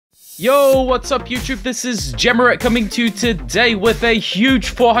Yo, what's up YouTube? This is JamMerit coming to you today with a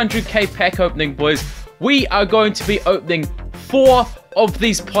huge 400k pack opening, boys. We are going to be opening 4 of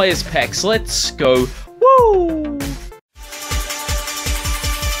these players packs. Let's go. Woo!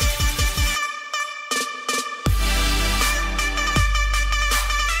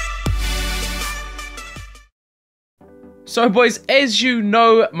 So boys, as you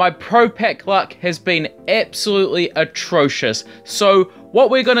know, my pro pack luck has been absolutely atrocious. So what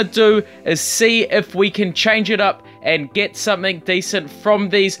we're going to do is see if we can change it up and get something decent from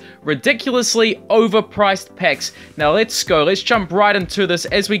these ridiculously overpriced packs. Now let's go. Let's jump right into this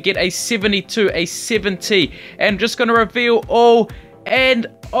as we get a 72, a 70, and I'm just going to reveal all. And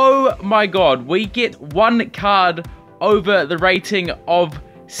oh my god, we get 1 card over the rating of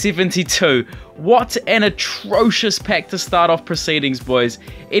 72. What an atrocious pack to start off proceedings, boys.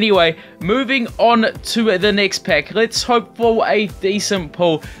 Anyway, moving on to the next pack. Let's hope for a decent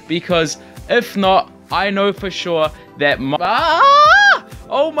pull, because if not, I know for sure that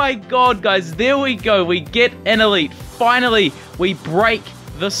oh my god, guys, there we go. We get an elite. Finally, we break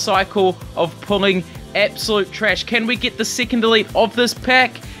the cycle of pulling absolute trash. Can we get the second elite of this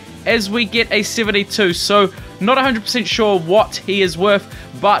pack as we get a 72? So not 100% sure what he is worth,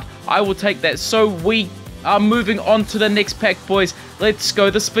 but I will take that. So we are moving on to the next pack, boys. Let's go.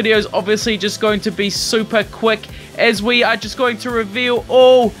 This video is obviously just going to be super quick, as we are just going to reveal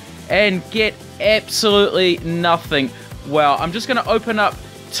all and get absolutely nothing. Well, I'm just going to open up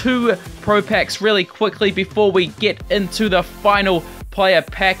 2 pro packs really quickly before we get into the final player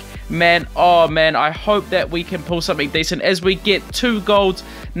pack. Man, oh man, I hope that we can pull something decent as we get 2 golds,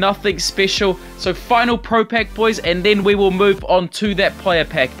 nothing special. So final pro pack, boys, and then we will move on to that player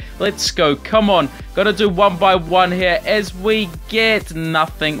pack. Let's go. Come on, gotta do one by one here as we get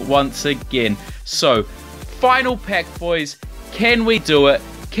nothing once again. So final pack, boys. Can we do it?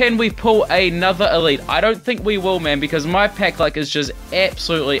 Can we pull another elite? I don't think we will, man, because my pack luck is just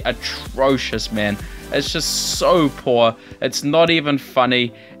absolutely atrocious, man. It's just so poor. It's not even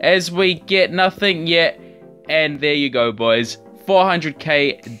funny. As we get nothing yet. And there you go, boys.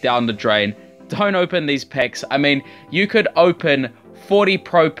 400k down the drain. Don't open these packs. I mean, you could open 40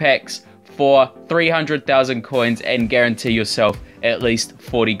 pro packs for 300,000 coins and guarantee yourself at least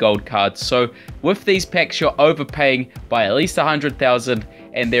 40 gold cards. So with these packs, you're overpaying by at least 100,000,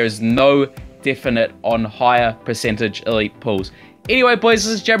 and there is no definite on higher percentage elite pulls. Anyway, boys,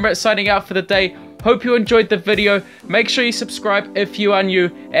 this is JamMerit signing out for the day. Hope you enjoyed the video. Make sure you subscribe if you are new,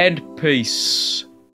 and peace.